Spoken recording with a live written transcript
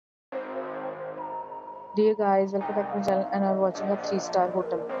Dear guys, welcome back to my channel and I'm watching a 3-star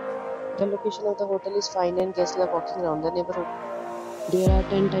hotel. The location of the hotel is fine and guests love walking around the neighborhood. There are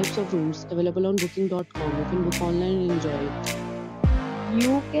 10 types of rooms available on booking.com. You can book online and enjoy it.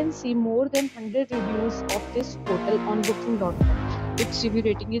 You can see more than 100 reviews of this hotel on booking.com. Its review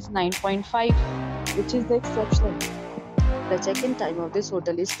rating is 9.5, which is the exceptional. The check-in time of this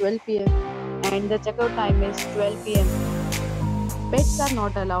hotel is 12 p.m. and the checkout time is 12 p.m. Pets are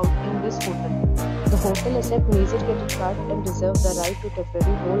not allowed in this hotel. The hotel accepts major credit card and reserves the right to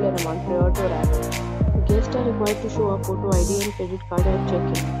temporarily hold an amount prior to arrival. Guests are required to show a photo ID and credit card at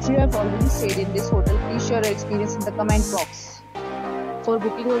check-in. If you have already stayed in this hotel, please share your experience in the comment box. For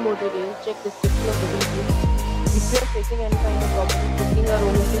booking or more details, check description of the video. If you are facing any kind of problem booking a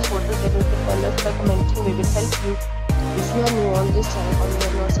room in this hotel, then you can tell us by commenting. We will help you. If you are new on this channel or you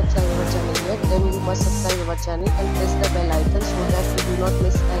have not subscribed our channel yet, then you must subscribe our channel and press the bell icon so that you do not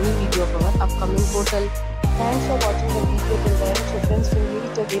miss any video of our upcoming hotel. Thanks for watching the video till the end. So friends, will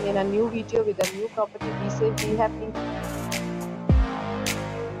meet again in a new video with a new property. Be safe, be happy.